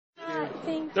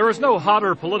There is no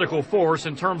hotter political force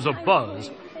in terms of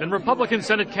buzz than Republican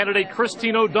Senate candidate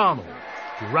Christine O'Donnell,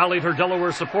 who rallied her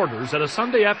Delaware supporters at a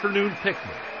Sunday afternoon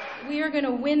picnic. We are going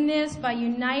to win this by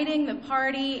uniting the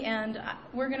party, and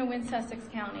we're going to win Sussex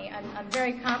County. I'm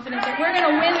very confident that we're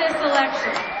going to win this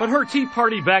election. But her Tea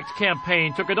Party-backed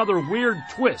campaign took another weird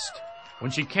twist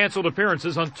when she canceled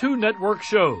appearances on 2 network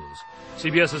shows,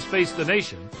 CBS's Face the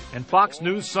Nation and Fox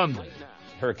News Sunday.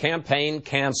 Her campaign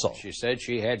canceled. She said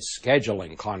she had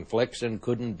scheduling conflicts and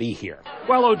couldn't be here.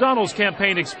 While O'Donnell's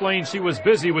campaign explained she was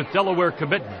busy with Delaware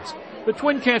commitments, the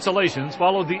twin cancellations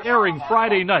followed the airing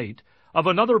Friday night of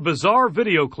another bizarre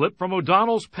video clip from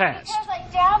O'Donnell's past. Because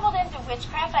I dabbled into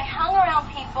witchcraft, I hung around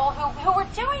people who were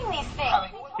doing these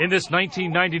things. In this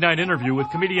 1999 interview with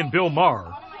comedian Bill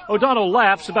Maher, O'Donnell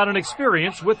laughs about an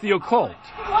experience with the occult.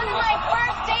 One of my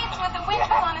first dates with a witch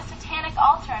was on a satanic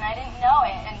altar, and I didn't know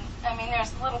it. And I mean,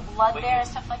 there's little blood there and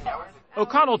stuff like that.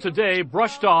 O'Connell today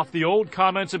brushed off the old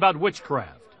comments about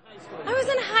witchcraft. I was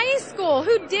in high school.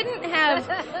 Who didn't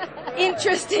have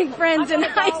interesting friends in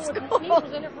high school?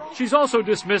 She's also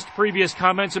dismissed previous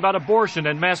comments about abortion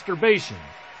and masturbation,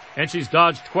 and she's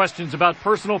dodged questions about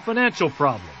personal financial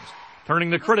problems, turning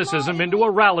the criticism into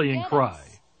a rallying cry.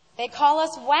 They call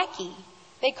us wacky.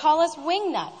 They call us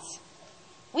wingnuts.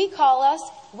 We call us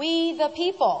we the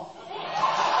people.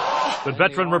 But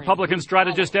veteran Republican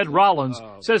strategist Ed Rollins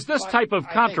says this type of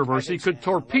controversy could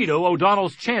torpedo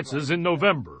O'Donnell's chances in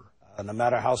November. No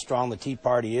matter how strong the Tea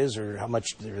Party is or how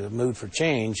much they're in the mood for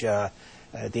change, at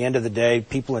the end of the day,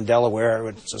 people in Delaware,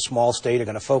 it's a small state, are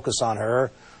going to focus on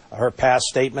her past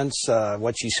statements,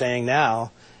 what she's saying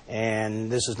now,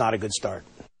 and this is not a good start.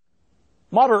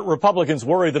 Moderate Republicans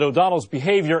worry that O'Donnell's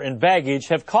behavior and baggage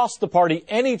have cost the party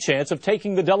any chance of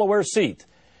taking the Delaware seat.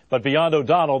 But beyond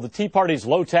O'Donnell, the Tea Party's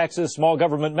low taxes, small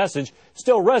government message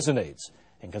still resonates,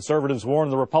 and conservatives warn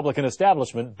the Republican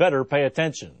establishment better pay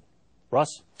attention.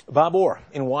 Russ? Bob Orr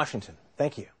in Washington.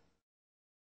 Thank you.